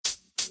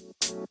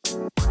All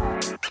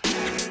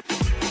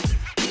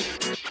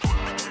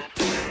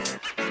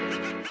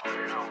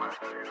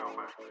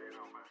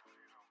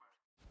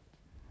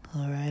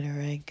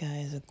right,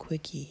 guys, a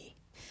quickie.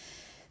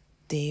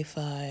 Day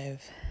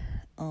 5.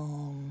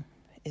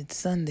 It's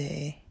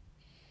Sunday,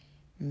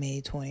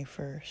 May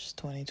 21st,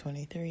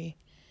 2023.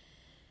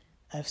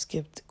 I've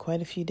skipped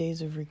quite a few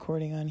days of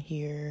recording on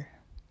here.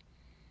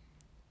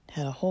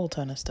 Had a whole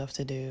ton of stuff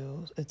to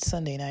do. It's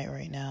Sunday night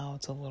right now.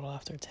 It's a little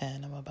after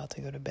 10. I'm about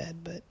to go to bed,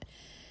 but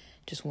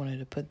just wanted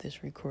to put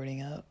this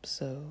recording up.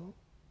 So,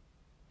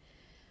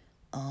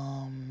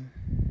 I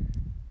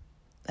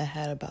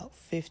had about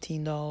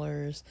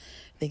 $15. I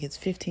think it's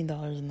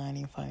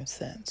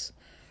 $15.95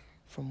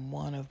 from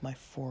one of my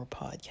 4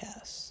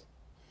 podcasts.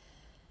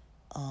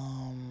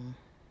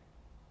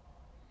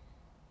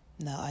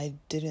 Now I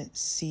didn't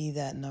see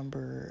that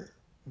number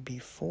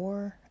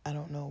before. I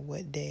don't know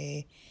what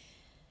day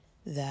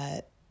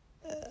that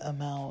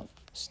amount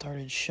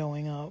started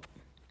showing up.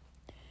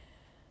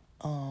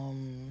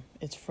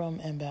 It's from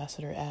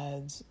Ambassador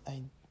Ads.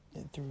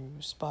 Through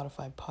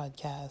Spotify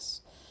podcasts.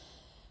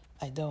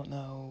 I don't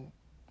know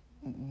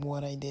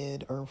what I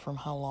did or from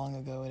how long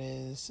ago it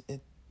is.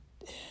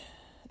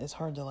 It's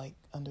hard to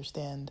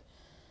understand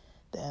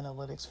the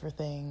analytics for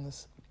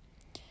things.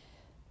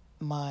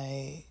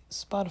 My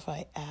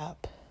Spotify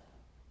app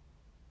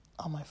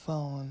on my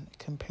phone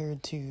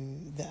compared to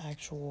the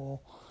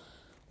actual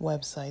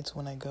websites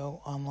when I go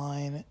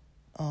online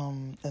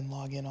and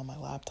log in on my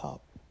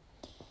laptop,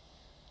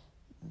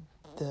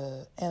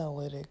 the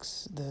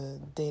analytics, the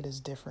data's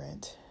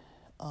different.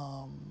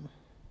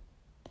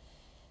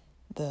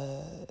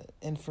 The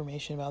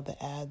information about the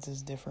ads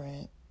is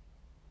different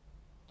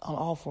on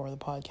all 4 of the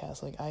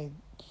podcasts. I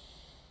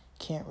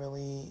can't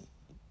really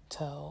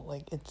tell.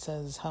 It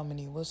says how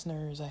many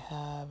listeners I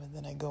have, and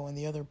then I go in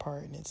the other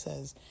part and it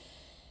says,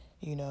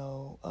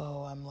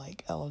 I'm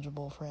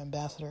eligible for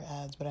ambassador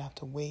ads, but I have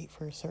to wait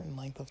for a certain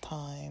length of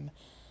time.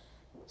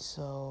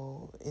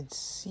 So it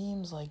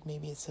seems like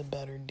maybe it's a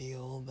better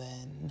deal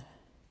than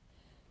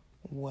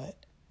what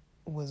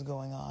was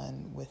going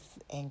on with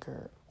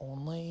Anchor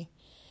only,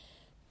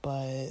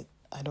 but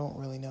I don't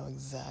really know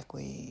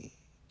exactly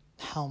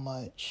how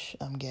much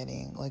I'm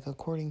getting.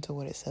 According to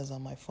what it says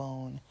on my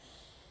phone,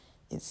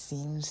 it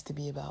seems to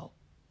be about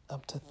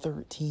up to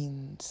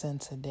 13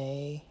 cents a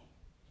day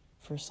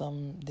for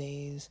some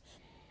days.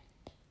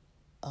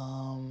 But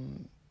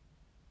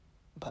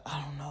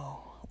I don't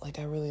know. I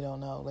really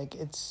don't know.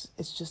 It's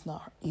just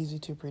not easy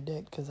to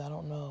predict because I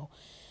don't know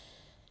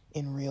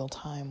in real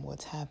time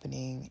what's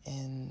happening,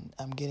 and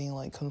I'm getting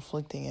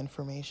conflicting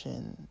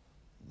information,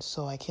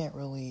 so I can't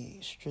really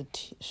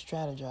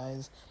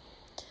strategize.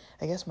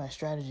 I guess my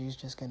strategy is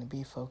just going to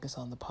be focus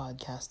on the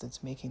podcast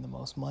that's making the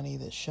most money,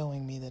 that's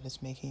showing me that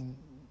it's making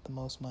the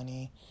most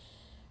money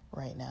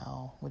right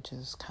now, which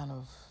is kind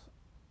of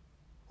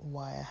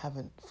why I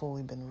haven't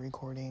fully been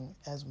recording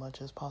as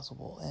much as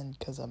possible, and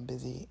because I'm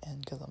busy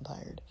and because I'm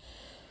tired.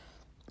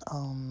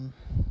 I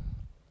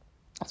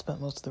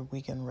spent most of the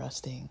weekend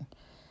resting,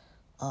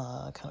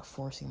 kind of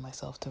forcing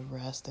myself to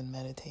rest and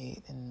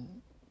meditate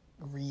and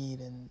read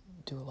and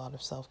do a lot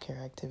of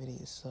self-care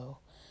activities. So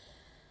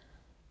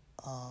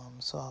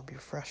I'll be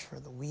fresh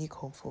for the week,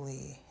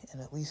 hopefully,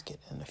 and at least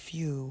get in a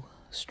few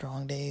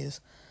strong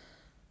days.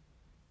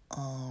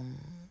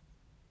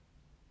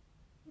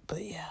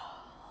 But yeah,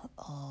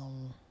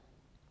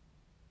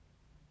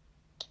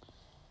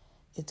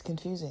 it's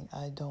confusing.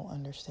 I don't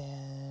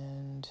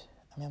understand.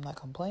 I'm not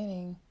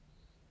complaining.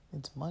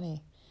 It's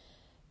money,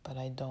 but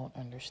I don't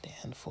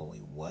understand fully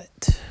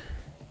what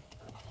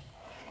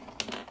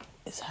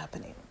is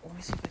happening. Let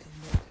me see if I can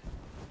look.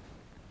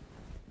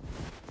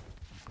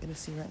 I'm gonna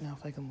see right now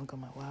if I can look on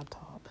my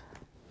laptop.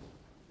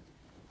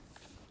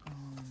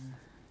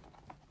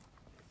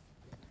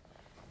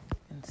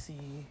 And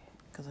see,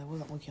 because I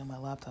wasn't looking on my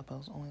laptop, I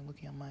was only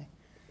looking on my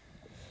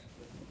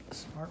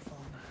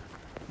smartphone,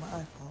 my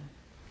iPhone.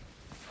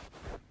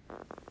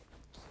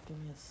 Just give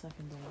me a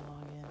second to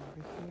log in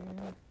over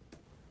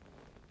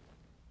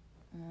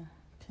here.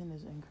 PIN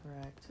is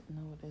incorrect.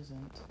 No, it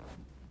isn't.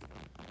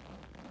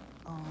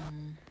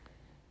 Alright,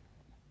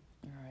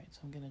 so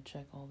I'm gonna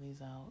check all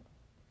these out.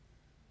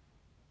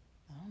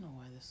 I don't know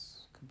why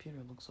this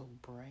computer looks so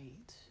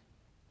bright.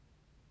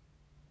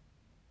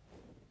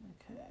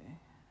 Okay.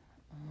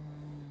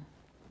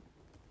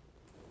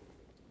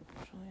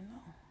 Actually,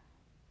 no.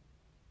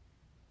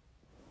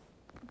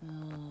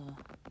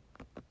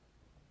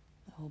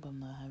 I hope I'm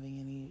not having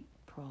any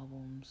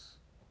problems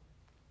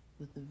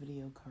with the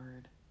video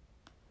card.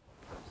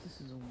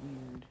 This is a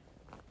weird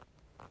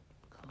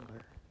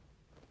color.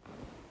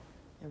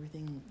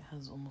 Everything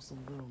has almost a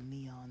little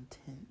neon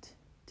tint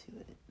to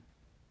it.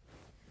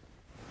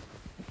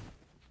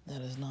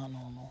 That is not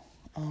normal.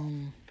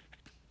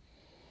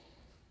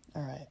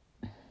 Alright.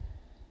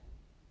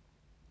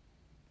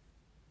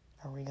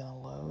 Are we gonna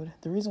load?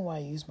 The reason why I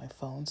use my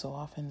phone so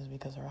often is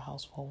because our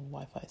household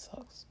Wi-Fi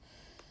sucks.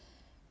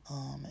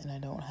 And I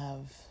don't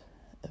have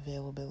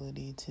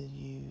availability to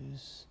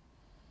use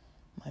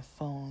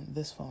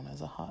this phone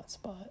as a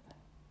hotspot.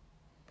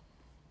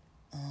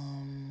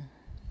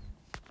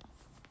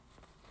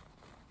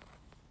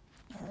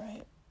 All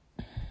right.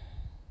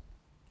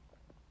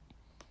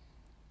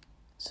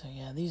 So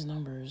yeah, these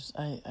numbers,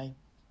 I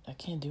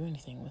can't do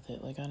anything with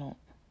it. Like,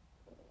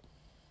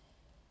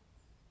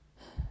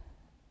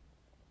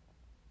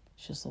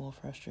 it's just a little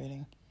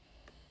frustrating.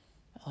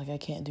 Like, I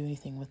can't do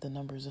anything with the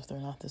numbers if they're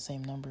not the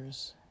same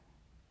numbers,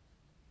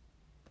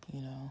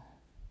 you know.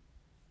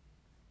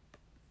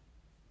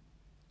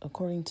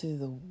 According to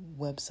the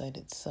website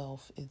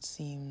itself, it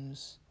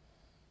seems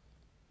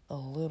a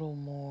little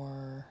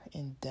more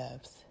in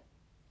depth,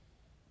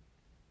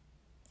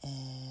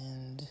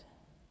 and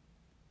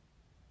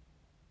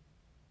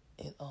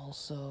it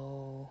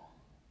also,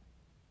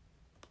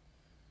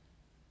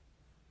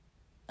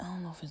 I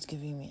don't know if it's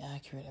giving me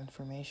accurate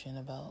information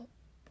about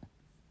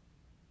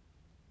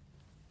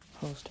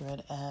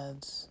post-read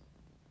ads.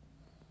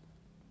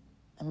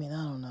 I mean,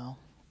 I don't know.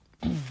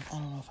 I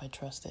don't know if I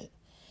trust it.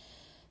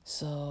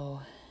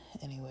 So,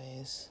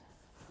 anyways,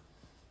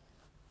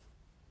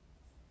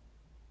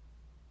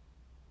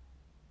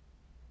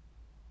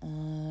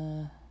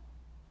 when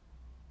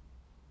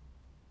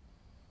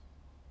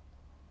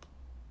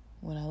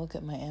I look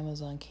at my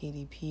Amazon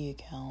KDP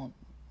account,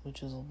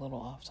 which is a little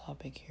off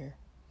topic here,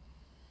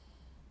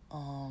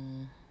 I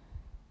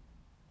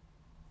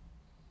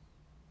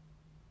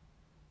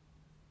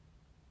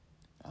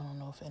don't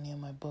know if any of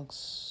my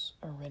books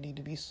are ready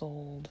to be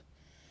sold.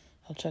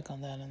 I'll check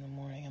on that in the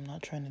morning. I'm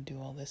not trying to do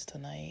all this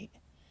tonight.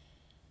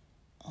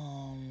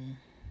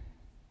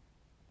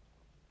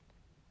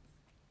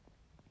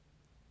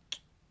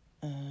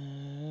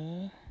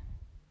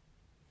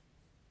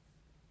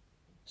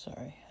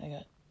 Sorry, I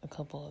got a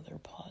couple other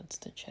pods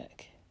to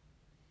check.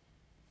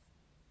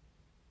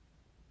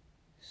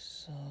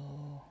 So,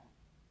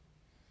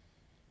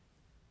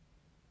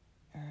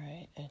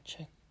 alright, I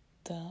checked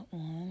that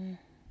one.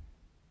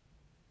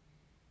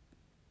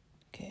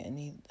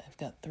 Okay, I've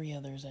got 3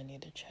 others I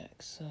need to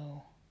check.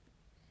 So,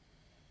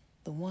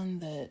 the one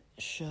that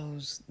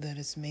shows that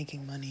it's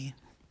making money,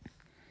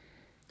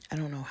 I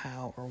don't know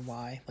how or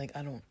why. Like,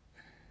 I don't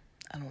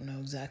know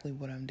exactly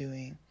what I'm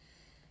doing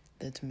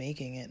that's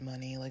making it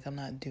money. Like, I'm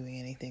not doing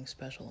anything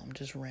special. I'm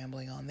just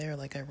rambling on there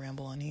like I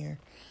ramble on here.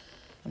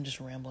 I'm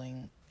just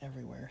rambling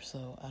everywhere,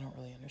 so I don't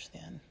really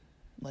understand.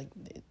 Like,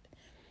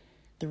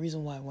 the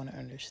reason why I want to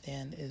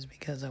understand is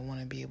because I want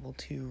to be able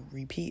to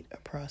repeat a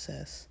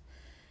process.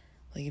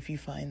 Like, if you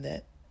find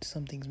that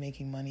something's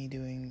making money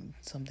doing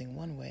something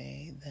one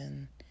way,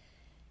 then,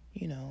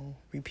 you know,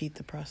 repeat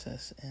the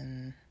process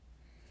and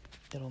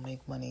it'll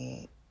make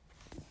money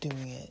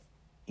doing it,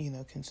 you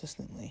know,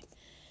 consistently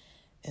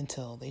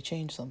until they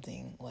change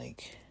something,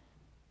 like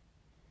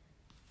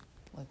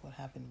what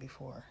happened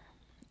before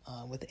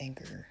with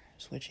Anchor,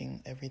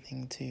 switching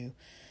everything to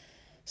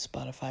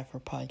Spotify for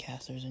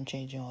podcasters and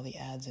changing all the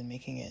ads and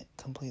making it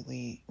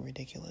completely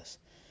ridiculous.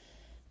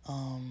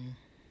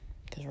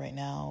 Because right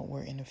now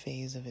we're in a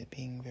phase of it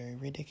being very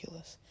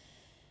ridiculous.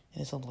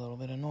 And it's a little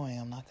bit annoying,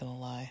 I'm not going to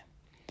lie.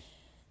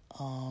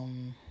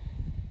 Alright,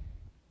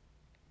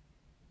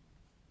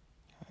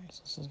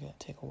 so this is going to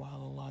take a while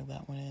to log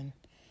that one in.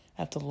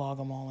 I have to log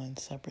them all in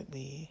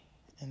separately,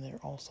 and they're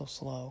all so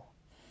slow.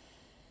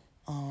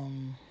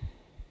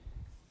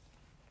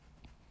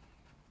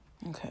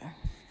 Okay.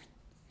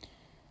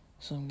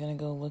 So I'm going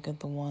to go look at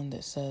the one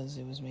that says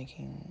it was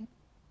making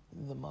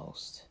the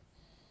most.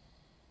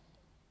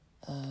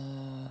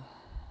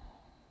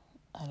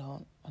 I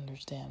don't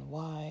understand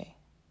why.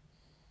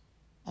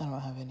 I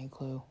don't have any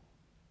clue.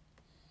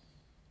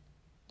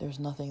 There's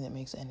nothing that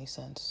makes any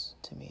sense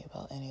to me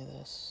about any of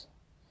this.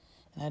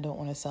 And I don't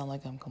want to sound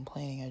like I'm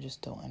complaining, I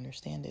just don't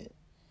understand it.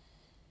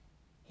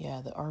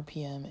 Yeah, the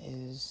RPM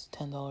is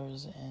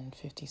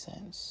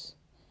 $10.50.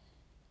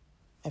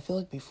 I feel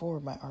like before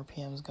my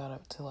RPMs got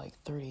up to like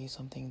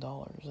 $30-something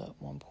at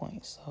one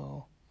point,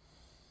 so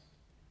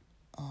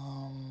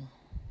I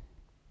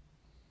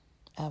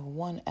have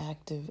one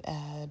active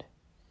ad,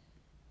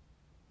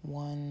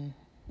 one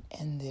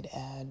ended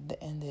ad. The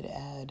ended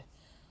ad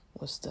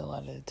was still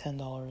at a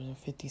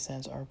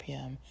 $10.50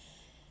 RPM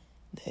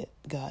that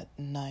got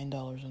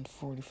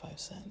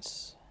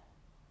 $9.45.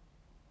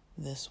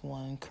 This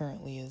one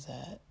currently is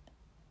at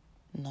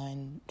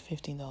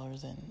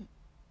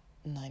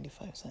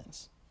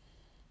 $15.95.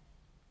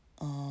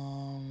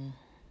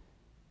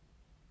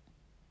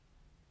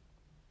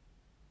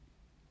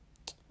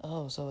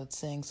 Oh, so it's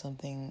saying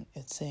something.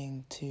 It's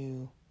saying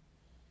to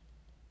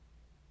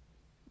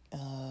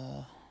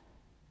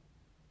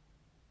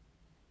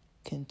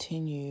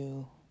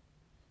continue.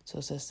 So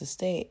it says to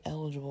stay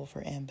eligible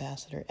for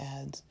ambassador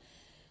ads,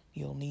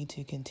 you'll need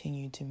to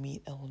continue to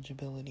meet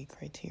eligibility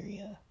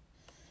criteria.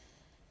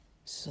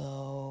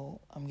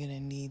 So I'm going to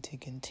need to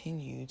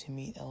continue to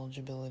meet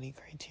eligibility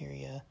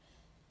criteria.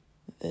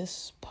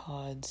 This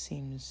pod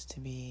seems to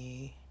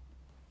be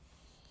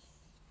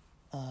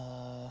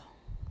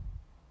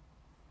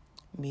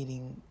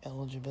meeting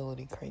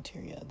eligibility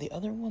criteria. The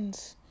other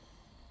ones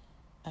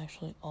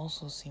actually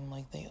also seem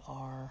like they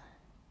are.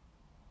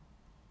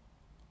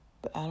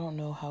 But I don't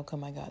know how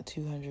come I got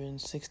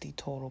 260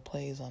 total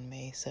plays on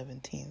May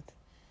 17th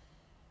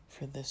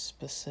for this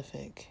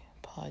specific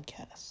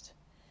podcast.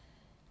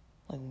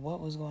 Like,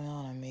 what was going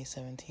on May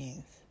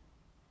 17th?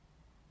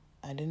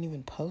 I didn't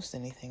even post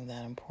anything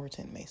that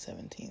important May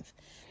 17th.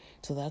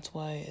 So that's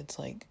why it's,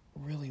 like,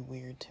 really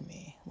weird to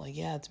me. Like,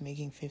 yeah, it's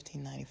making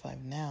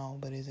 $15.95 now,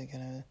 but is it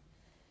gonna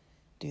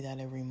do that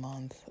every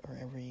month or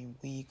every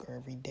week or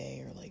every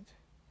day, or, like,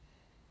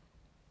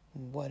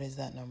 what is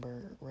that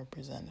number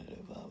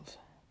representative of?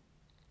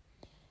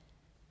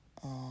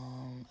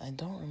 I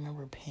don't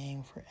remember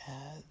paying for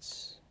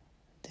ads.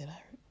 Did I?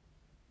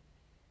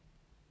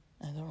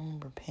 I don't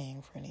remember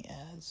paying for any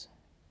ads.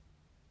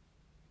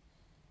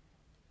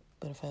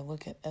 But if I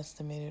look at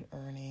estimated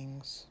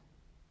earnings,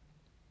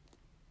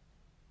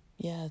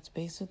 yeah, it's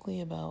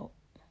basically about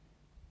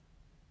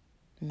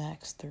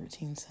max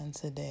 13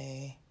 cents a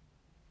day.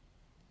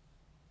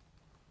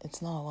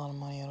 It's not a lot of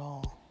money at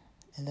all.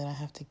 And then I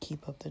have to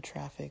keep up the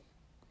traffic,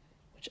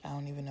 which I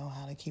don't even know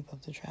how to keep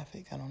up the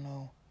traffic. I don't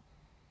know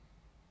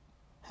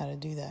how to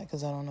do that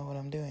because I don't know what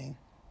I'm doing.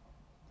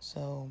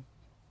 So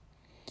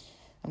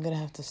I'm going to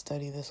have to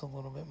study this a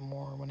little bit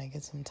more when I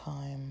get some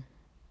time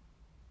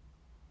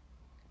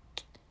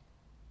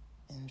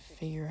and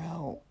figure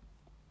out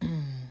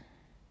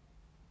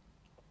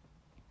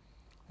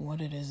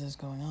what it is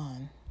going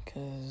on.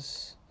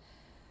 Because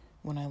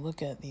when I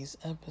look at these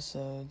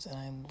episodes and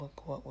I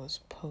look what was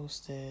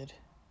posted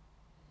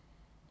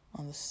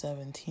on the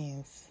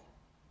 17th,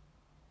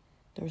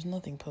 there was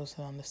nothing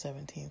posted on the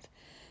 17th.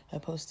 I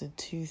posted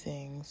 2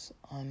 things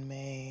on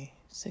May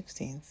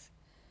 16th.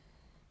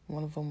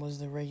 One of them was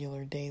the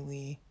regular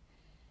daily,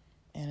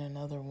 and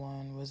another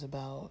one was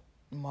about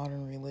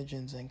modern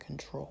religions and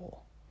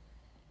control.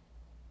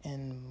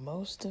 And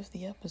most of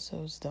the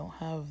episodes don't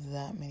have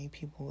that many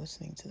people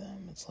listening to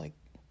them. It's like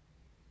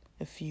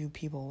a few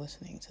people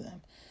listening to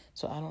them.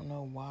 So I don't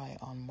know why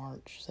on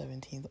March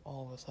 17th,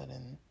 all of a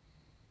sudden,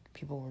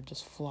 people were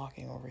just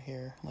flocking over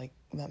here. Like,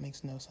 that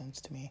makes no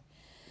sense to me.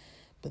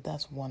 But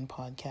that's one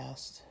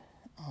podcast.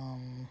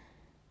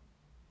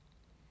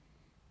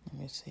 Let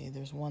me see.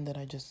 There's one that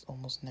I just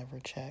almost never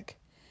check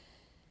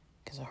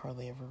because I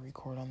hardly ever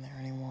record on there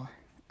anymore.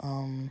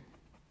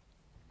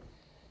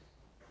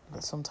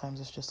 But sometimes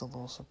it's just a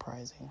little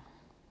surprising.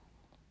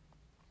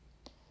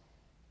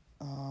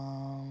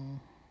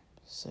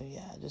 So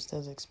yeah, just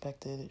as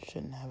expected, it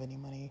shouldn't have any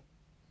money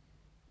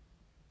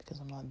because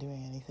I'm not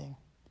doing anything.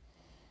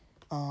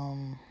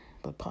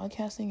 But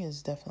podcasting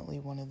is definitely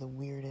one of the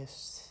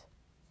weirdest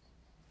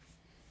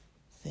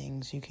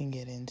things you can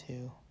get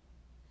into.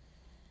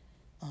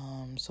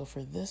 So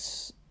for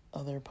this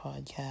other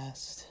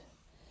podcast,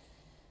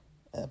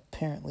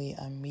 apparently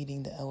I'm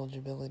meeting the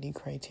eligibility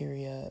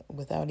criteria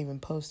without even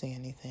posting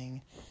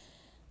anything.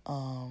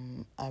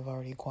 I've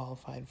already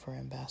qualified for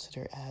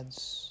ambassador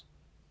ads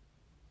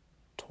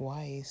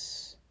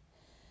twice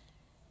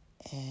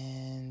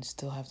and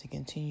still have to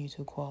continue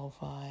to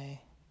qualify.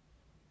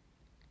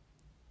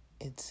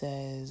 It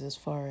says as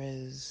far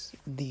as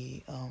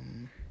the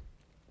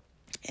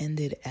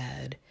ended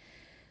ad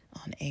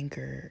on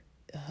Anchor,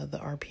 the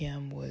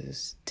RPM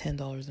was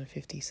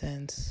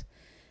 $10.50.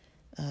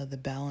 The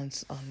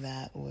balance on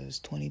that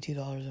was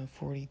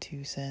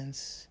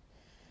 $22.42.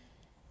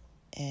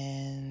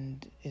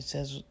 And it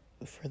says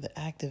for the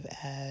active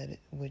ad,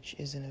 which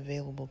isn't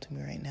available to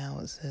me right now,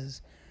 it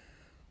says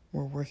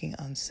we're working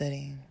on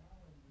setting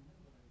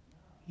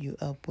you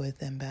up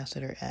with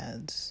ambassador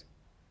ads.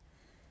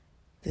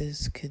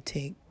 This could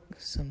take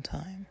some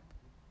time.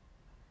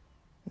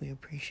 We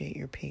appreciate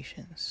your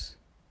patience.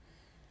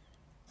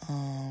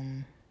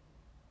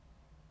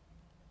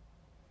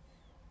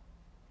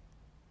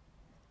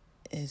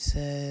 It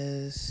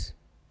says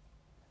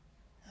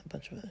a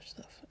bunch of other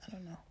stuff. I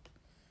don't know.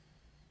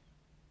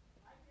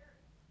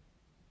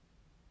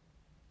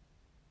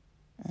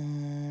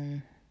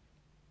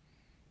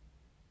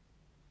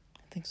 I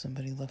think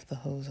somebody left the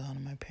hose on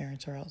and my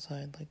parents are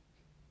outside, like,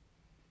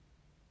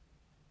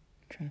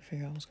 trying to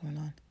figure out what's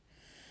going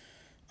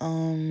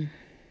on.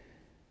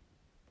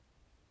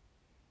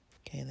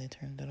 Okay, they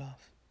turned it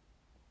off.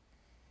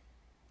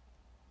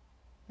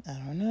 I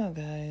don't know,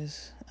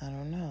 guys. I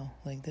don't know.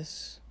 Like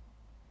this.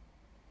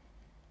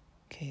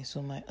 Okay,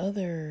 so my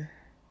other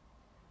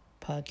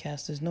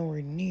podcast is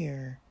nowhere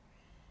near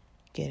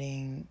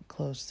getting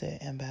close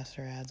to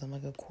ambassador ads. I'm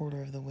like a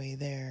quarter of the way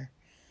there.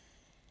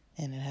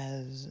 And it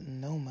has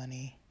no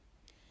money.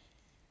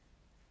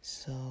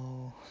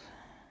 So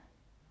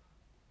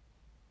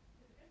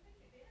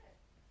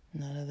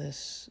none of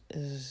this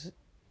is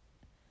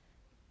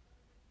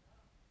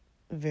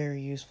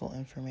very useful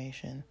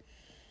information.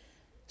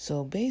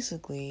 So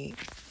basically,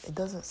 it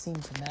doesn't seem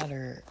to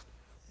matter,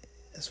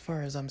 as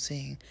far as I'm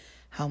seeing,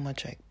 how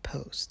much I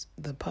post.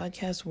 The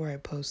podcasts where I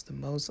post the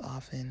most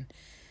often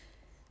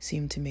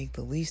seem to make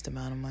the least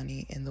amount of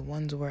money, and the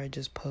ones where I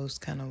just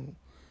post kind of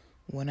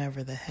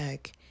whenever the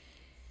heck,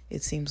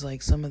 it seems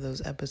like some of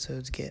those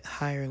episodes get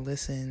higher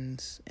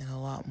listens and a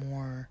lot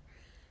more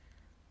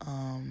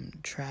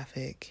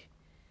traffic,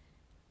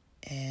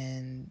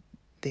 and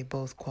they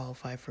both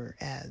qualify for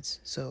ads.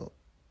 So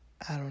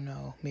I don't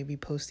know. Maybe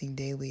posting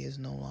daily is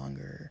no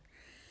longer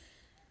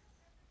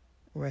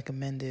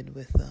recommended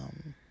with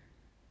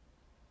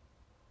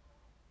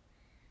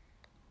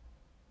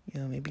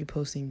maybe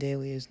posting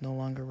daily is no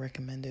longer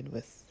recommended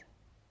with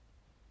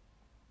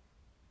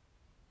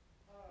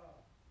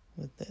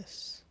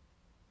this.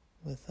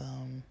 With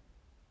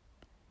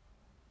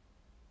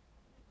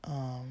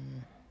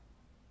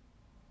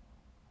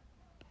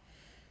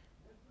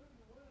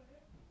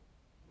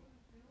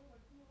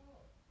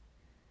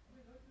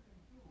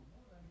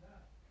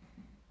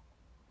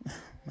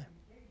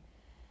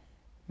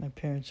my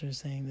parents are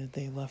saying that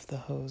they left the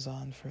hose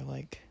on for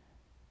like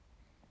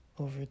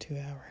over 2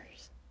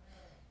 hours.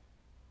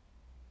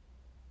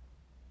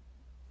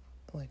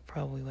 Like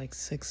probably like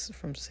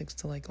from 6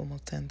 to like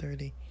almost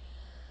 10:30.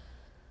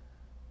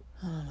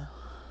 I don't know.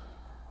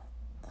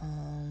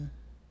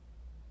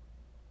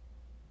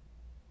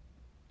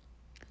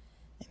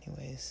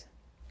 Anyways,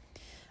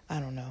 I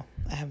don't know.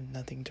 I have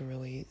nothing to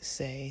really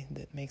say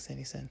that makes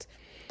any sense.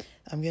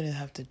 I'm gonna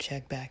have to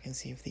check back and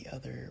see if the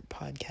other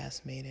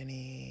podcast made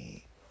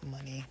any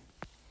money.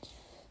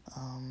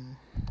 While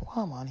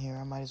I'm on here,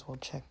 I might as well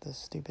check this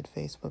stupid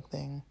Facebook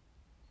thing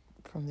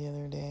from the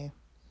other day.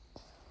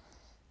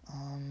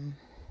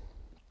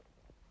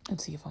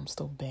 Let's see if I'm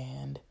still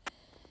banned.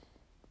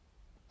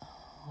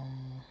 I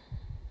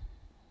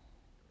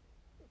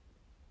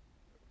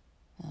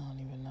don't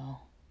even know.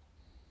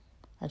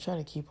 I try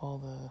to keep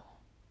all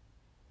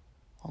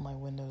my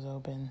windows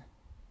open.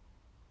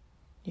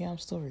 Yeah, I'm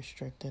still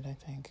restricted, I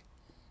think.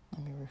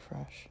 Let me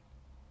refresh.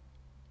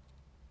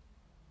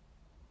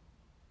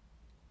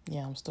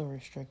 Yeah, I'm still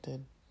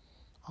restricted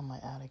on my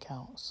ad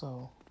account,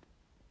 so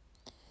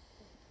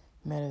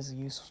Meta is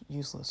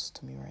useless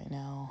to me right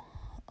now.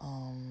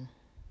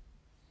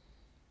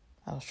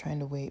 I was trying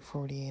to wait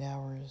 48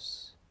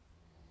 hours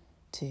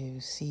to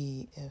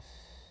see if,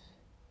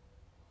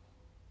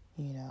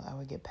 I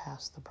would get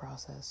past the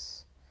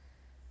process.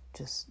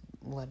 Just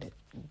let it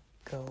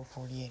go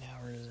 48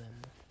 hours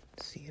and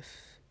see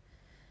if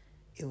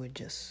it would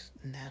just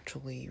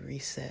naturally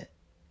reset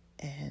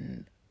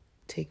and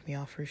take me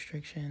off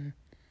restriction.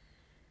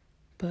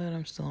 But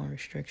I'm still on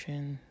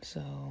restriction,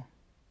 so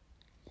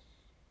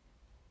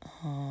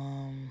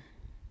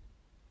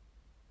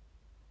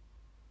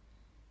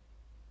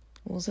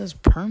well, it says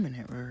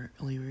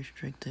permanently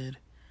restricted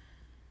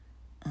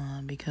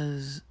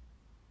because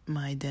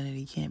my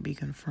identity can't be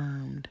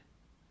confirmed.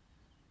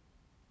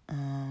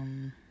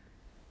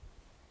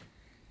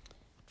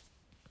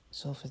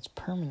 So if it's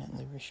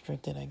permanently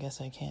restricted, I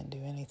guess I can't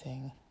do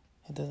anything.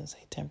 It doesn't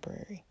say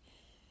temporary.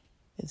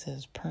 It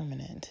says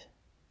permanent.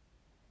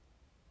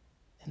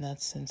 And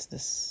that's since the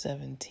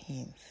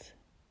 17th.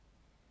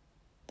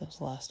 That was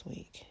last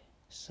week.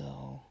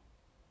 So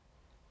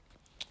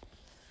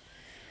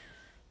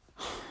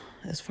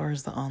as far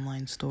as the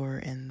online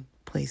store and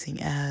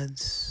placing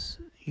ads,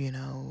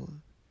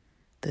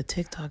 the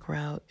TikTok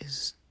route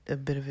is a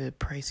bit of a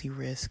pricey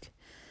risk.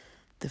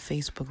 The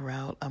Facebook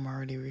route, I'm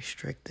already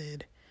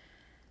restricted.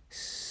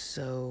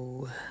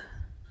 So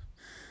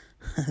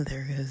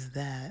there goes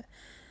that.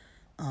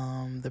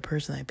 The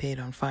person I paid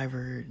on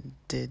Fiverr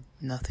did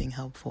nothing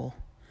helpful.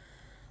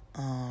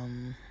 So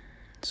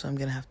I'm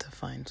gonna have to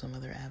find some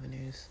other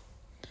avenues.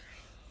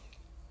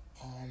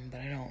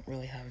 But I don't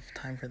really have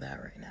time for that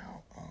right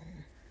now.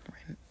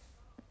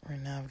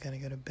 Right now I've got to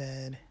go to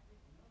bed.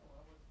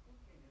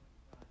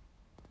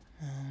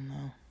 I don't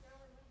know.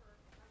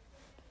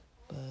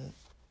 But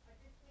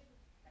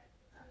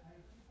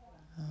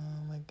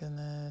oh my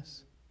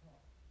goodness.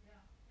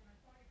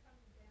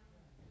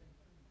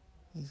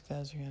 These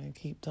guys are gonna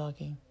keep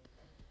talking.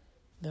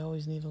 They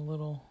always need a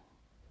little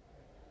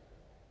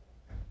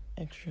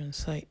extra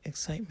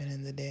excitement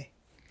in the day.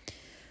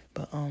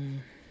 But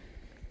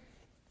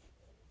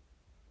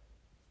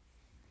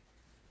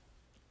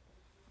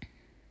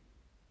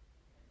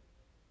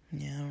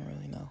yeah, I don't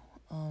really know.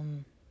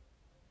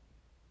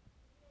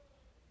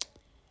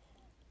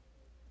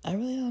 I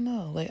really don't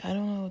know. Like, I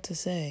don't know what to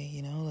say,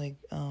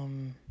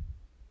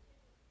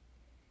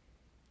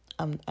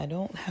 I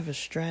don't have a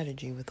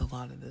strategy with a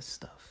lot of this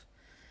stuff.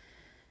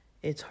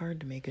 It's hard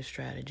to make a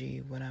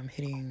strategy when I'm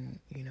hitting,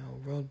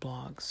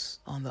 roadblocks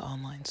on the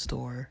online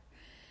store.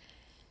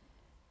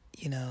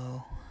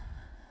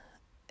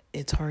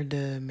 It's hard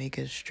to make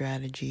a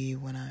strategy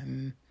when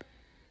I'm,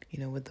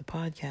 with the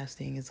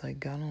podcasting. It's like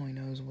God only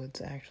knows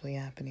what's actually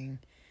happening.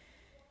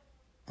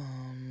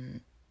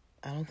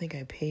 I don't think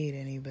I paid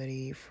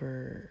anybody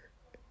for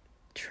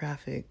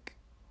traffic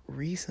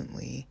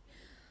recently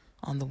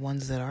on the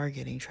ones that are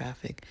getting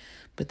traffic,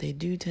 but they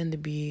do tend to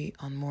be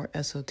on more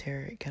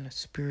esoteric kind of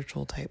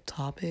spiritual type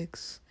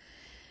topics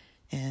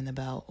and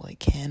about like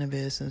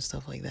cannabis and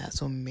stuff like that.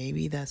 So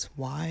maybe that's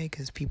why,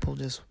 because people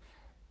just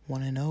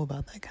want to know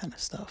about that kind of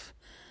stuff.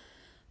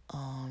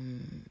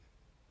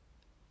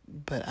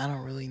 But I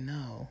don't really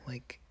know.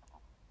 Like,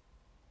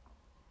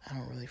 I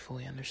don't really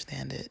fully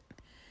understand it.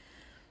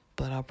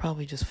 But I'll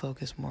probably just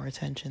focus more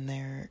attention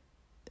there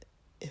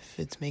if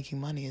it's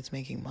making money, it's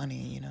making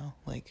money,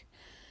 Like,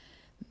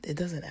 it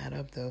doesn't add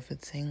up, though. If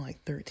it's saying,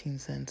 like, 13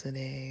 cents a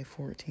day,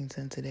 14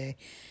 cents a day,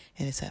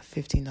 and it's at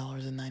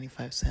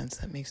 $15.95,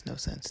 that makes no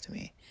sense to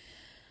me.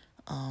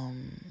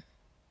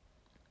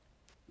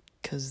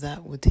 Because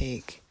that would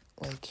take,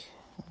 like,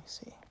 let me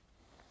see.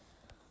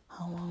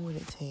 How long would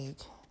it take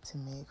to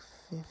make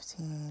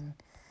 $15.95?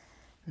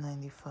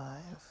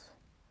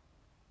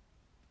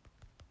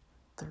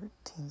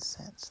 13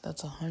 cents.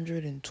 That's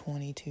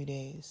 122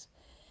 days.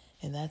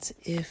 And that's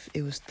if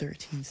it was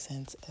 13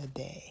 cents a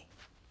day.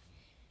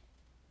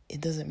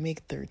 It doesn't make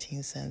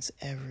 13 cents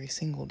every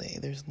single day.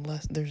 There's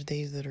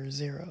days that are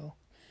 0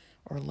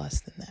 or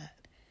less than that.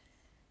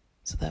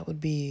 So that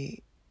would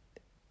be,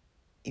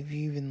 if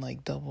you even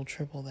like double,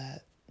 triple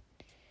that,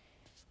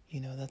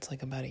 that's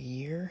like about a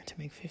year to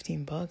make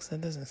 $15.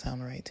 That doesn't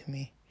sound right to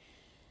me.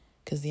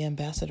 Because the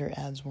ambassador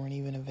ads weren't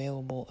even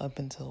available up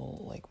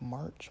until like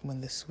March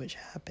when this switch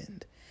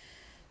happened.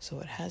 So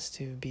it has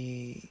to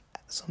be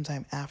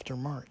sometime after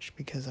March,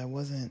 because I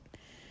wasn't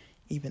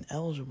even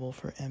eligible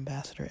for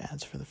ambassador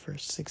ads for the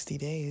first 60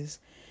 days.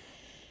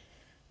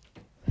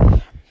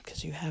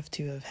 Because you have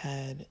to have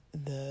had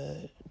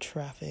the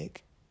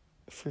traffic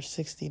for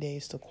 60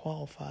 days to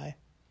qualify.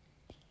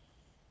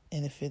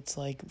 And if it's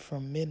like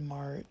from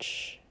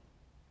mid-March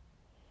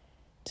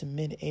to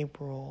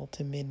mid-April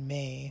to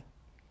mid-May,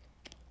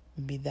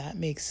 maybe that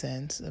makes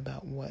sense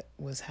about what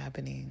was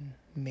happening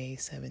May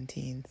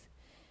 17th.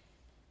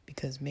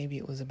 Because maybe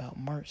it was about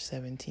March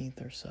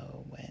 17th or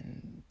so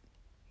when,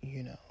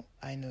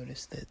 I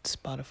noticed that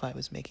Spotify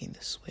was making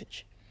the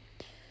switch.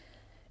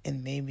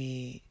 And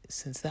maybe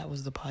since that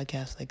was the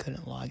podcast I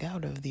couldn't log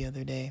out of the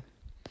other day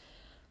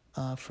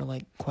for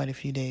like quite a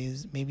few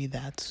days, maybe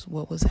that's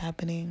what was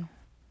happening.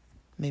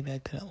 Maybe I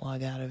couldn't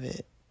log out of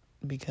it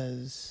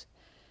because,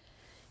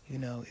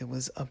 it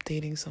was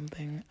updating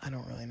something. I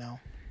don't really know.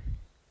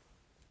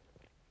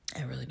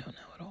 I really don't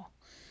know at all.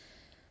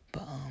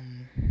 But,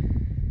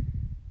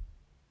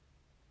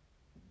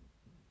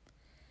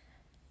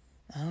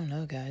 I don't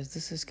know, guys.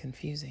 This is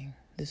confusing.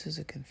 This is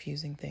a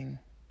confusing thing.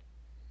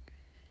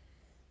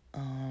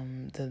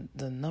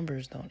 The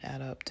numbers don't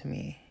add up to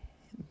me,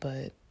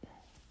 but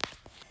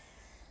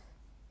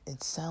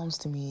it sounds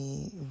to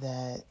me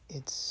that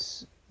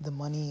the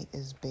money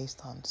is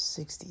based on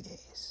 60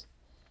 days.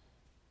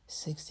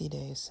 60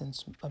 days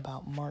since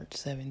about March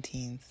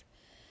 17th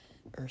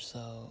or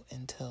so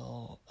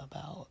until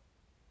about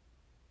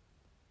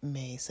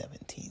May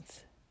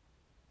 17th.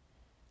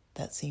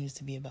 That seems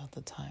to be about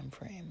the time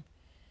frame.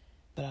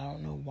 But I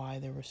don't know why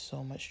there was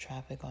so much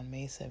traffic on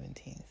May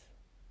 17th.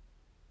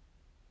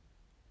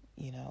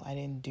 I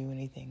didn't do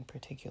anything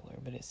particular,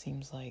 but it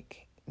seems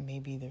like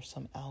maybe there's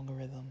some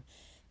algorithm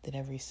that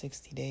every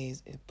 60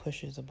 days it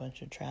pushes a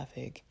bunch of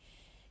traffic,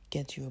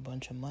 gets you a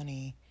bunch of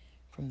money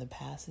from the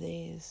past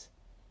days.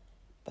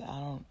 But I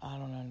don't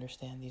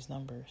understand these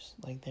numbers.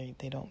 Like,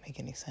 they don't make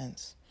any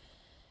sense.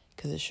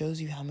 Because it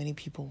shows you how many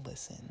people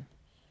listen.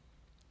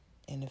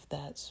 And if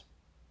that's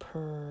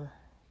per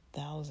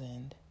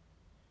 1,000,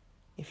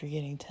 if you're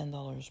getting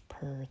 $10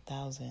 per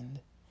 1,000,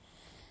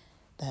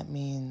 that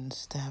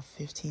means to have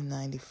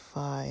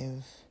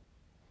 $15.95,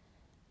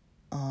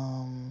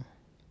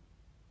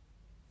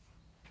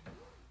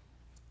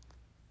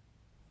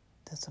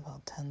 that's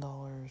about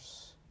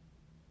 $10.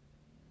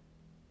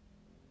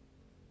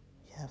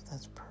 Yeah, if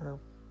that's per,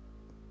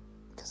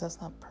 because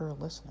that's not per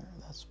listener,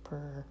 that's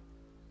per,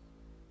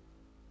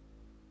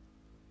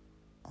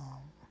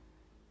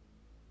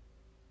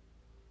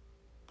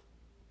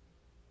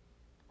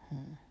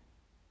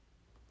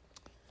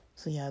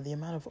 So yeah, the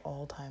amount of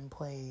all-time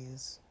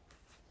plays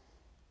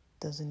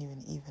doesn't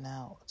even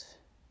out.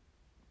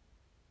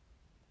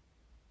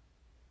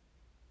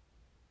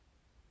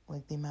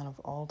 Like, the amount of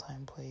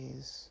all-time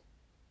plays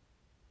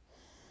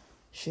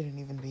shouldn't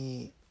even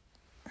be...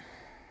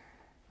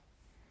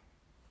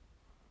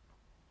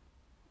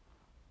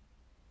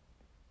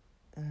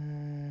 Let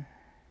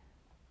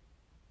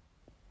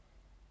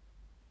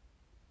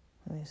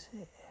me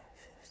see.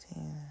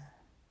 15...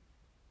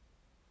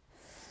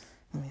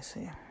 Let me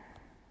see.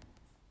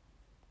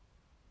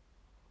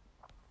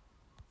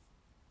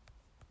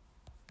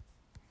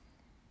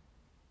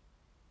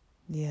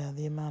 Yeah,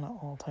 the amount of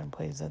all-time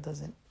plays, that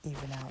doesn't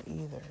even out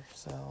either,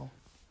 so...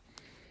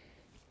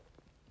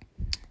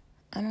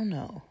 I don't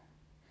know.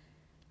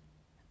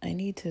 I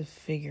need to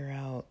figure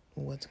out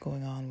what's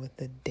going on with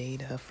the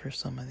data for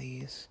some of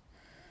these.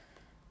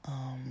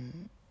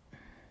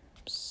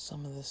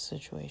 Some of this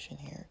situation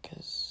here,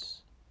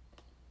 because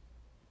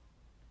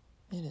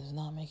it is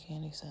not making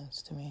any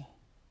sense to me.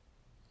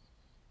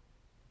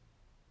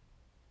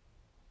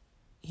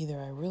 Either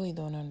I really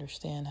don't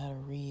understand how to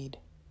read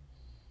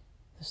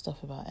the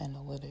stuff about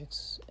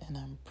analytics, and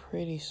I'm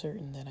pretty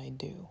certain that I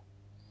do.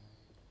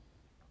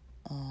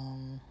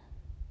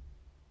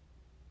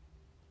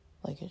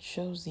 Like, it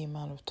shows the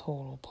amount of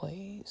total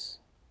plays.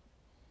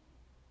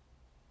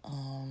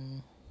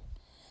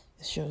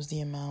 It shows the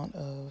amount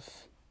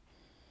of...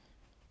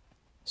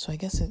 So I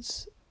guess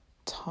it's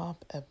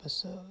top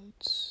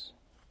episodes.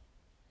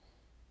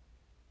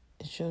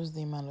 it shows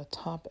the amount of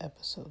top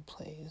episode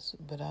plays,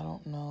 but I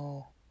don't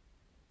know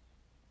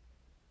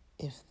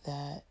if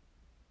that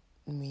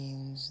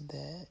means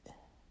that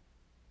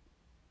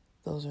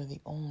those are the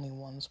only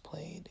ones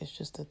played. It's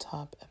just the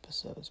top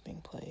episodes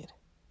being played.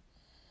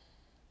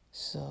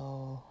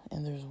 So,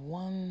 and there's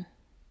one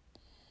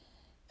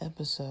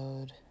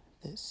episode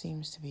that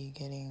seems to be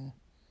getting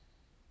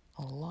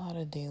a lot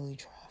of daily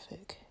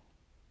traffic.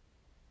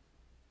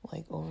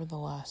 Like over the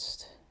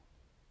last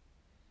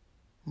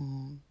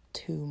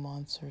 2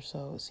 months or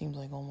so, it seems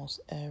like almost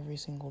every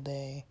single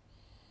day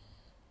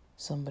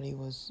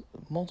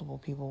multiple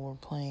people were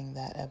playing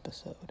that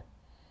episode.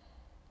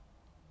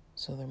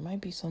 So there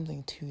might be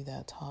something to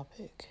that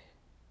topic.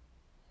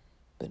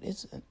 But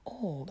it's an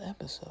old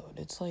episode.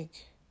 It's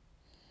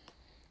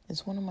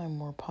one of my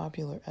more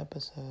popular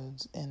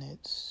episodes, and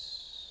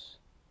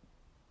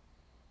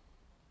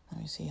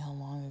let me see how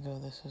long ago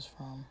this is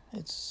from.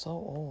 It's so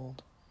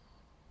old.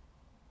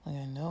 Like,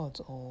 I know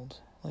it's old.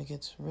 Like,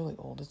 it's really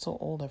old. It's so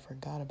old I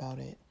forgot about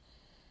it.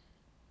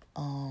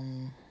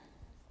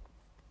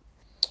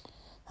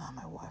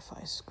 My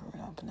Wi-Fi's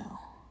screwing up now.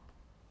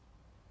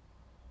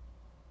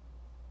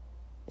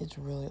 It's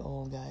really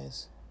old,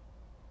 guys.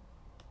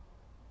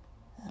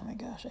 Oh my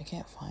gosh, I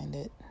can't find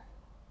it.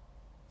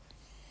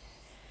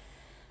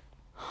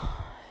 I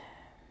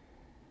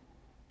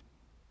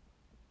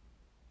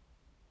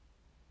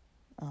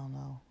don't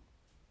know.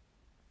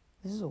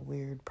 This is a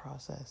weird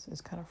process.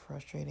 It's kind of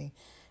frustrating.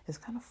 It's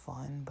kind of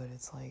fun, but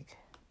it's like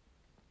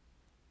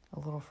a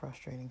little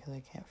frustrating because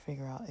I can't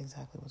figure out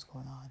exactly what's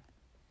going on.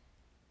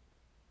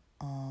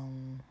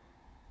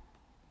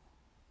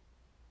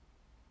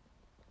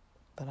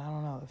 But I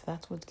don't know. If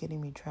that's what's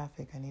getting me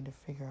traffic, I need to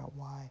figure out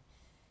why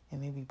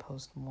and maybe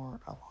post more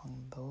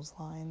along those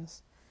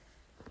lines.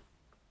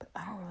 But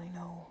I don't really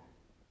know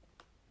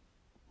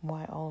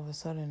why all of a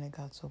sudden it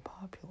got so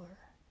popular.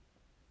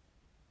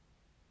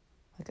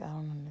 Like, I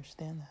don't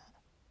understand that.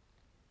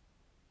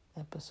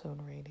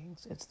 Episode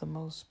ratings. It's the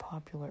most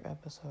popular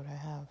episode I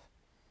have.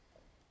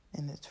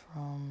 And it's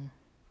from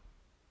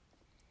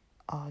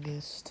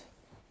August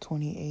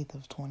 28th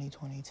of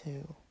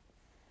 2022.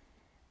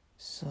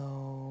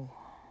 So,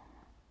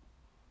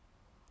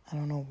 I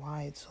don't know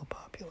why it's so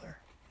popular.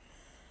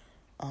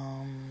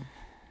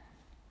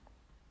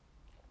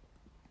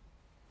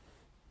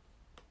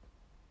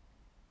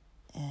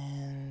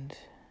 And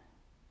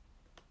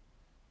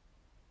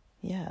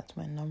yeah, it's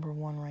my number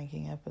 1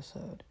 ranking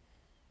episode.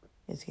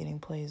 It's getting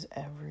plays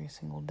every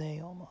single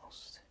day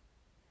almost.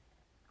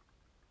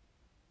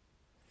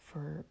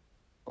 For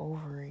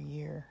over a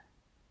year.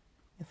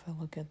 If I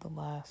look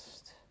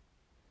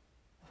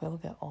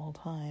at all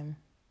time,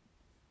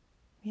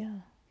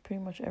 yeah,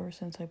 pretty much ever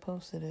since I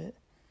posted it,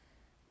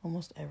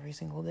 almost every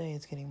single day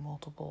it's getting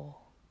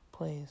multiple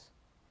plays.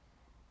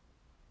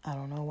 I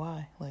don't know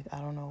why. Like, I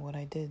don't know what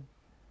I did.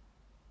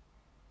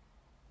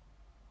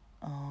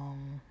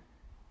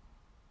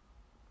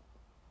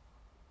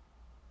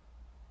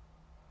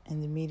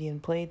 And the median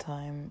play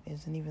time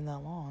isn't even that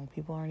long.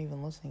 People aren't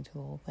even listening to the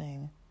whole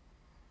thing.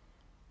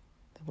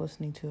 They're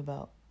listening to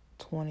about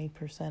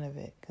 20% of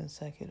it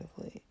consecutive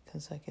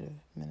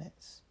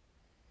minutes.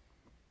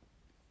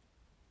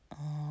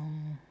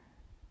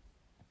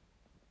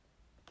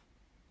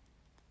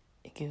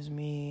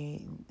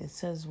 It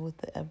says with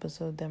the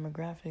episode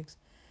demographics,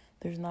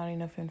 there's not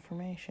enough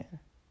information.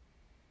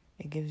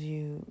 It gives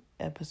you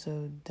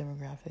episode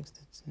demographics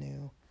that's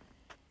new.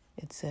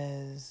 It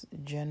says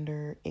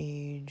gender,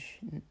 age,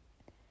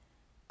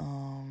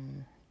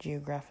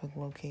 geographic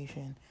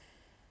location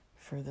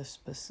for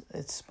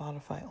it's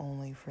Spotify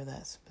only for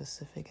that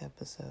specific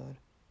episode.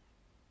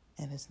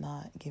 And it's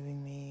not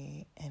giving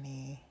me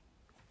any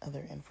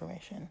other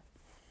information.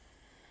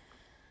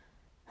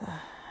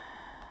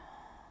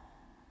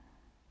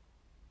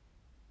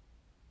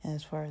 And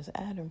as far as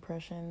ad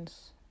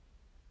impressions,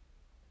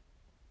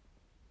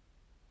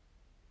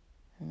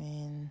 I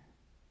mean,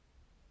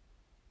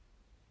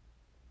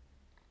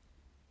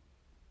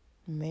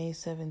 May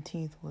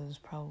 17th was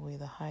probably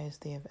the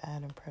highest day of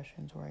ad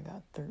impressions, where I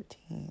got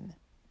 13.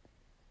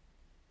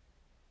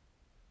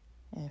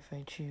 And if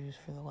I choose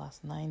for the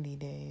last 90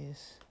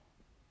 days,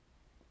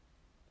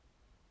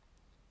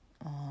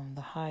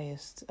 the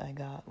highest I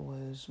got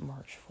was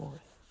March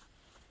 4th,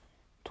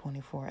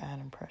 24 ad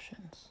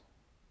impressions.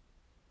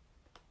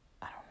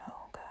 I don't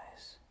know,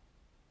 guys.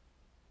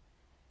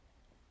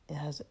 It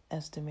has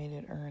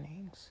estimated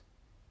earnings.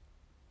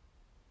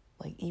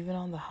 Like, even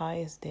on the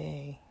highest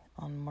day,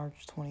 on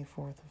March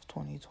 24th,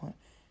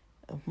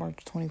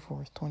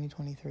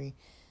 2023,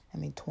 I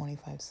made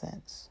 25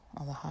 cents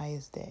on the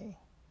highest day.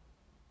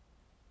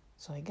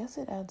 So I guess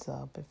it adds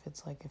up if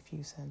it's like a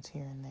few cents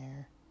here and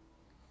there.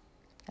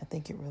 I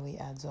think it really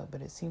adds up,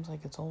 but it seems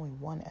like it's only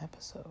one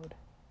episode.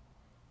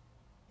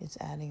 It's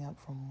adding up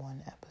from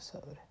one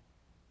episode.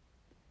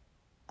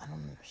 I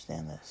don't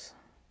understand this.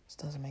 This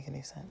doesn't make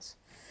any sense.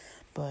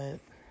 But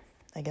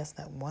I guess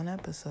that one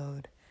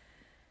episode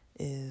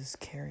is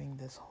carrying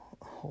this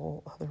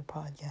whole other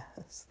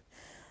podcast.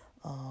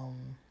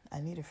 I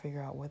need to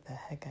figure out what the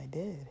heck I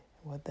did.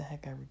 what the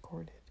heck I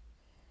recorded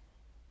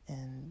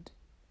and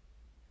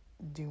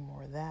do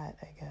more of that,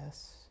 I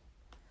guess.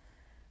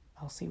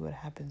 I'll see what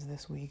happens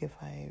this week if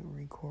I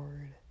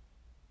record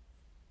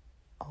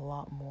a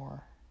lot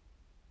more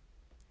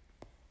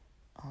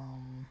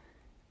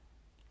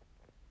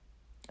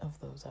of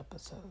those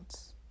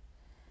episodes.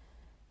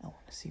 I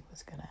want to see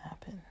what's going to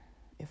happen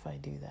if I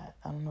do that.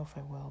 I don't know if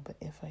I will, but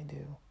if I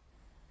do,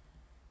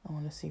 I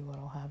want to see what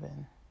will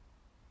happen.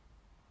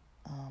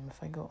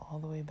 If I go all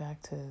the way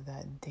back to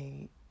that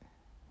date,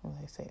 what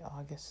did I say,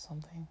 August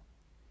something?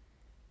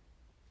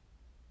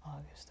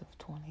 August of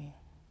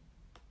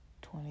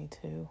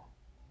 2022.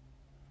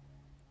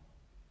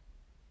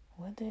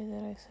 What day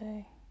did I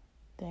say?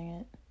 Dang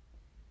it.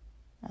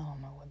 I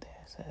don't know what day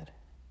I said.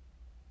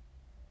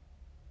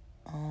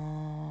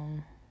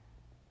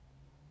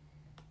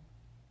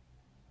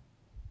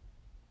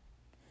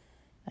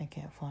 I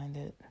can't find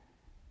it.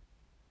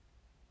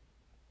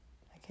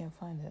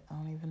 I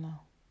don't even know.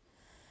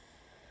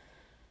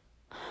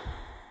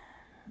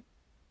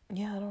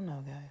 Yeah, I don't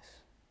know,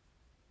 guys.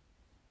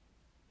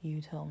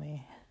 You tell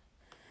me.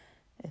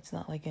 It's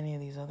not like any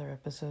of these other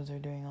episodes are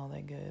doing all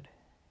that good.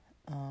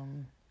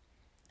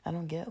 I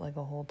don't get like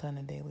a whole ton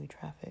of daily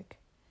traffic.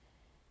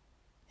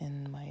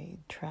 And my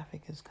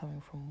traffic is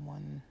coming from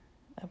one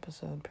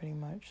episode pretty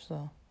much,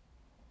 so.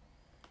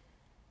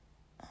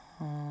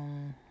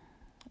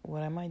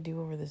 What I might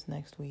do over this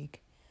next week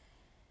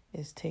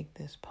is take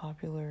this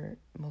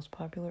most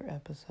popular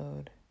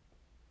episode,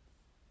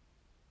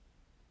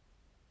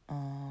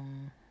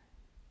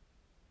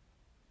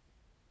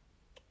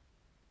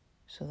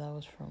 so that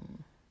was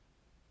from,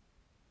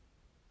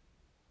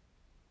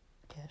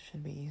 it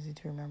should be easy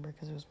to remember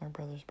because it was my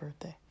brother's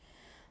birthday.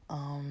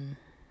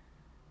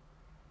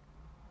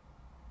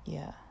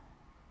 Yeah,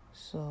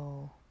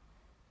 so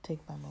take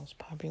my most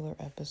popular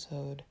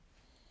episode,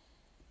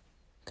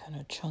 kind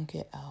of chunk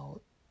it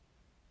out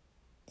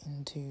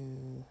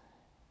into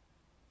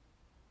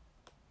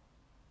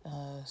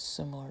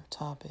similar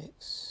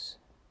topics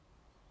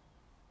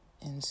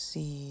and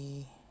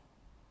see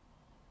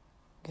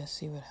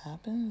what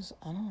happens.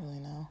 I don't really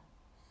know.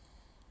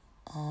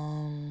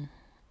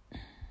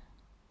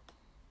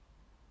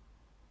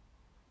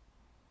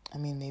 I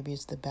mean, maybe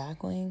it's the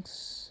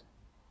backlinks.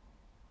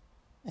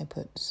 I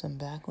put some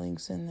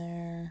backlinks in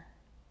there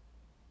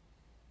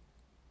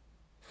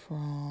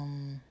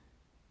from,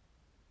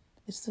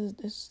 it's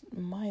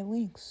my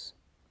links.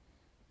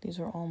 These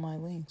are all my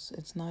links.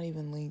 It's not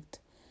even linked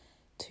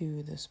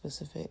to the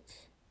specific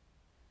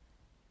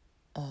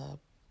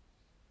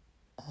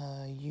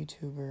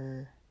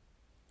YouTuber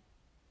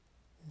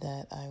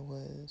that I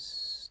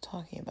was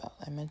talking about.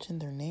 I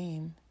mentioned their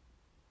name,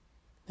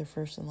 their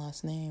first and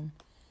last name,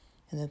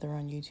 and that they're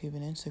on YouTube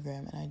and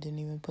Instagram, and I didn't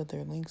even put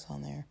their links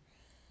on there.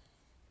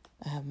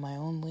 I have my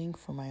own link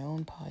for my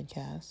own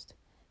podcast.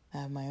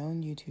 I have my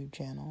own YouTube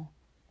channel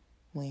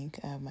link.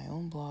 I have my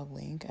own blog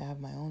link. I have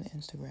my own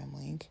Instagram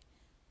link.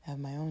 I have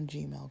my own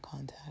Gmail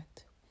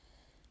contact.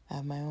 I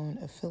have my own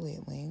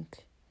affiliate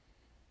link.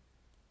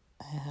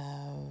 I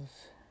have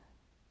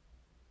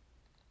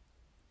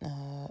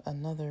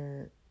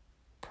another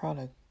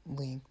product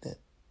link that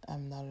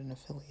I'm not an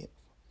affiliate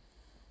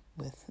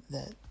with,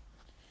 that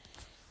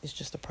is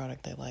just a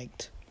product I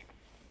liked.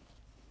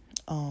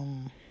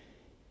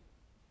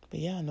 But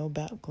yeah, no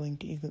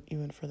backlink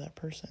even for that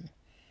person.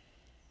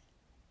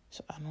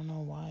 So I don't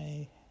know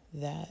why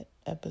that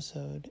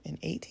episode, an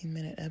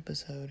 18-minute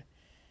episode,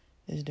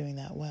 is doing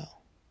that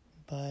well.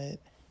 But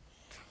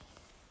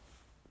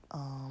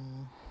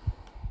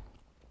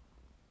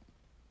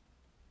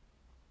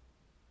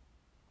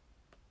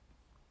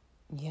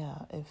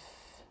yeah, if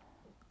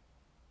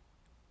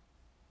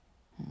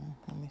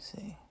let me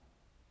see.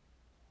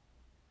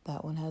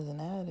 That one has an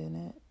ad in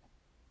it.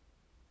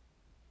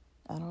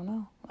 I don't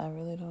know. I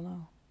really don't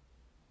know.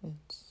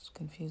 It's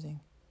confusing.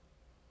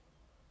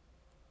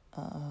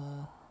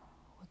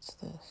 What's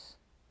this?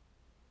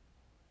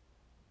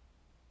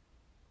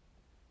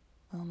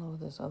 I don't know what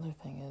this other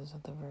thing is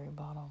at the very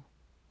bottom.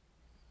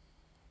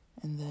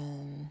 And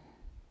then,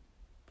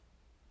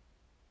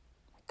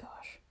 my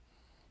gosh,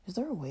 is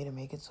there a way to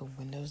make it so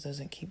Windows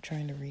doesn't keep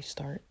trying to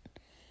restart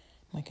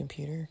my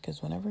computer?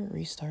 Because whenever it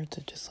restarts,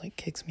 it just like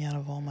kicks me out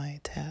of all my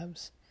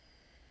tabs.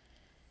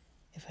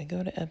 If I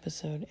go to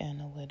episode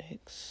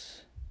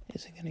analytics,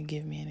 is it going to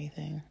give me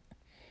anything?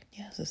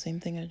 Yeah, it's the same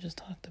thing I just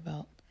talked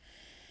about.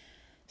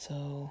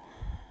 So,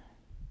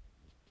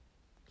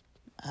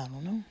 I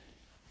don't know.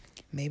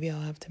 Maybe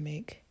I'll have to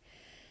make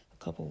a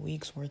couple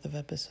weeks worth of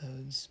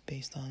episodes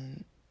based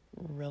on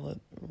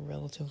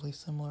relatively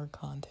similar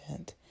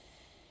content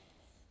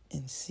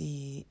and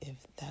see if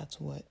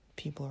that's what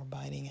people are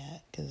biting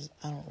at, because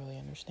I don't really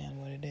understand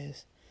what it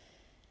is.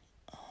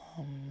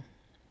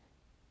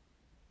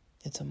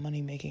 It's a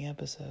money-making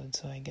episode,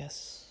 so I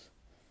guess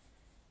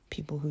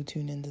people who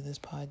tune into this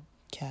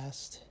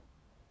podcast,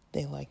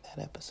 they like that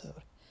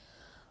episode.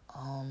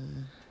 I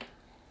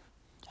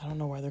don't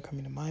know why they're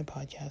coming to my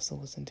podcast to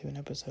listen to an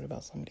episode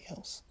about somebody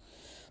else,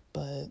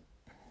 but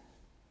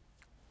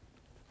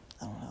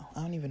I don't know.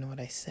 I don't even know what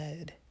I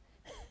said.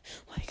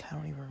 Like, I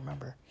don't even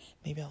remember.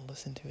 Maybe I'll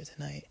listen to it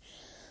tonight.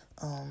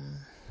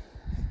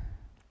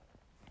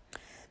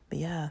 But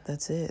yeah,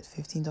 that's it.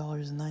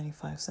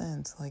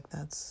 $15.95. Like,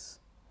 that's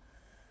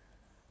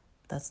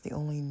the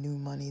only new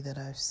money that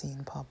I've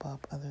seen pop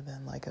up, other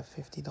than like a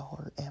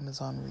 $50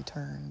 Amazon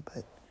return.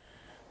 But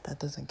that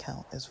doesn't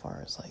count as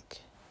far as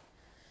like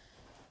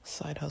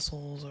side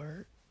hustles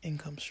or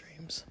income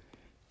streams.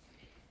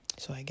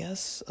 So I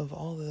guess of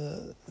all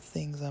the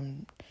things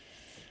I'm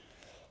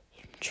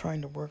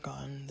trying to work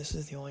on, this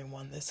is the only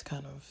one that's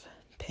kind of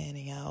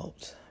panning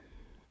out.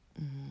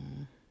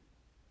 I'm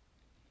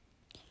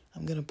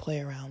gonna play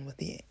around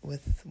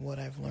with what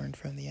I've learned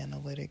from the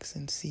analytics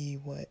and see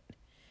what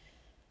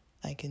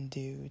I can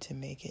do to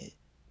make it,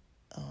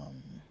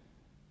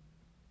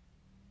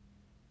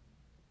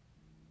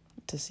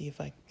 to see if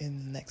I,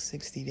 in the next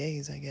 60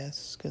 days, I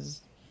guess,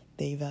 because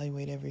they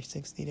evaluate every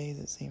 60 days,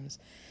 it seems.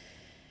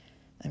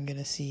 I'm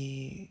gonna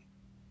see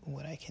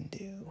what I can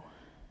do.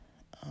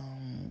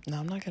 Now,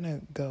 I'm not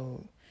gonna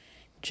go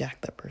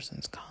jack that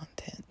person's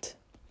content.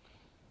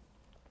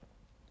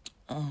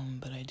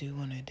 But I do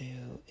want to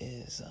do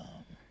is,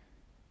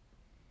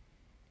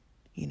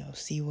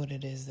 see what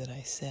it is that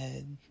I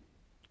said.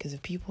 Because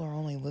if people are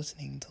only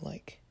listening to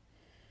like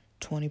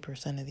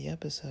 20% of the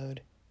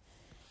episode,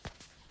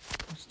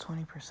 what's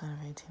 20%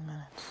 of 18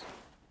 minutes?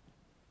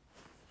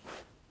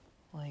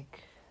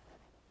 Like,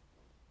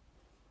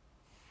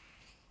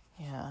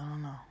 yeah, I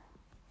don't know.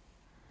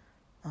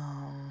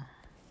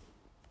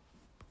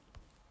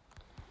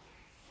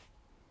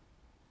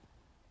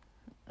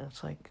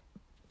 It's like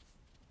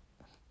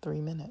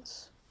 3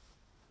 minutes.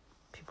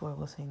 People are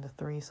listening to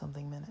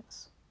 3-something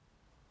minutes.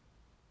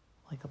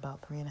 Like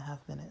about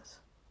 3.5 minutes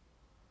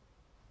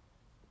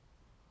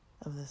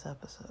of this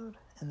episode.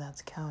 And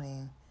that's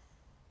counting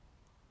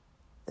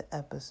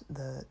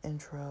the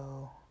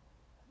intro,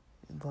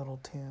 little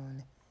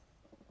tune.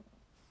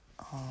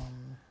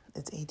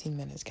 It's 18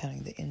 minutes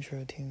counting the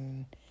intro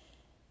tune,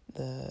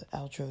 the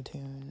outro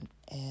tune,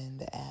 and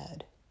the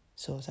ad.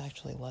 So it's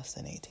actually less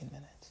than 18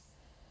 minutes.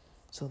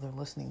 So they're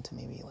listening to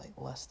maybe like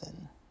less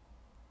than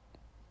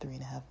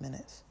 3.5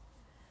 minutes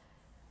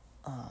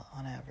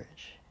on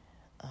average.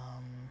 I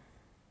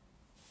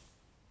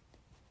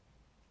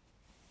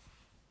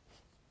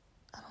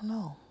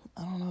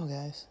don't know,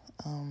 guys.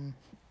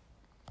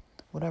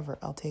 Whatever,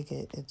 I'll take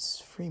it. It's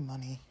free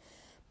money,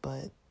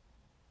 but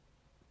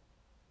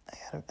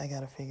I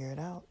gotta figure it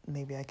out.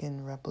 Maybe I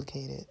can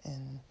replicate it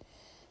and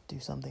do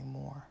something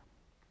more.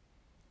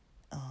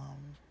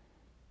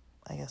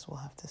 I guess we'll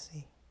have to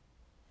see.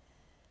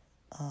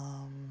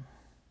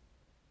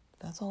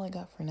 That's all I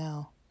got for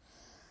now.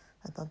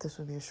 I thought this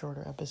would be a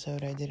shorter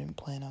episode. I didn't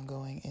plan on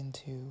going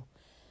into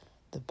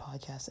the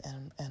podcast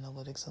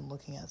analytics and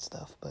looking at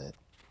stuff, but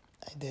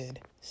I did.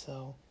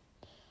 So,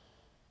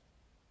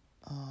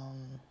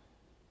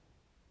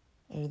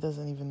 it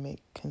doesn't even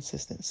make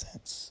consistent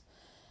sense.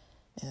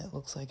 And it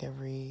looks like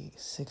every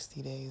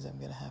 60 days I'm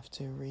going to have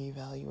to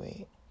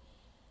reevaluate.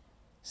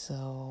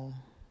 So,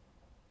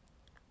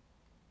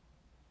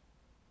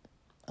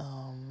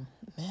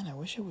 man, I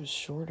wish it was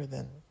shorter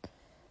than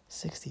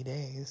 60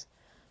 days.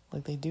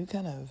 Like, they do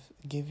kind of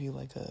give you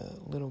like a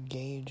little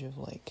gauge of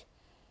like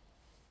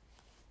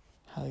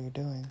how you're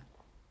doing.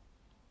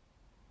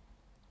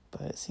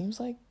 But it seems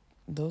like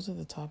those are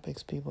the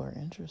topics people are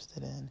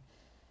interested in,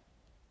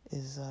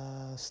 is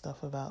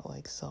stuff about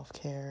like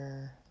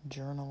self-care,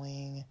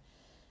 journaling,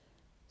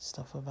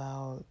 stuff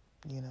about,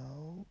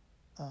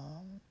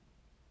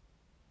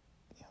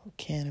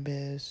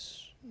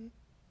 cannabis,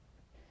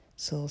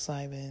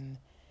 psilocybin,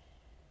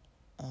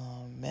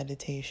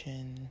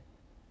 meditation,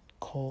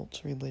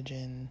 cults,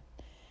 religion,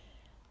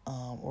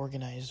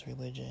 organized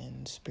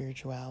religion,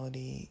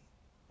 spirituality.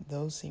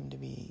 Those seem to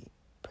be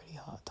pretty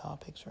hot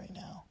topics right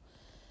now.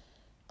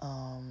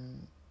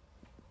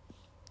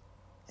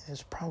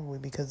 It's probably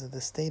because of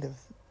the state of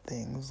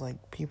things.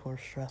 Like, people are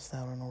stressed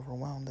out and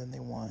overwhelmed, and they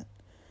want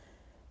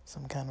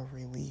some kind of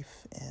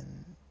relief,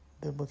 and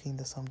they're looking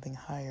to something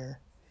higher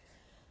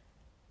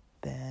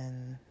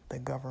than the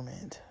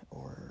government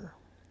or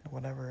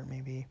whatever it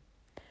may be.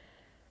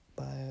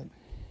 But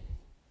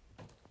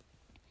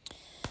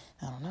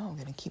I don't know, I'm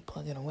gonna keep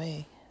plugging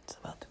away. It's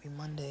about to be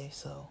Monday,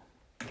 so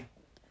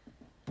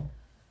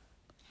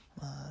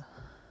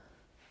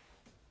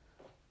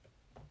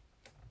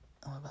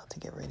I'm about to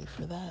get ready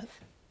for that.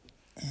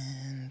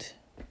 And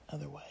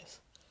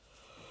otherwise,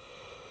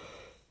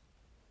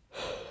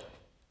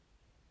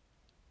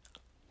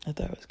 I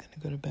thought I was gonna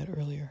go to bed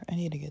earlier. I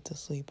need to get to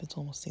sleep. It's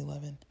almost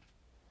 11.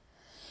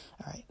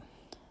 All right.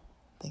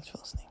 Thanks for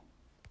listening.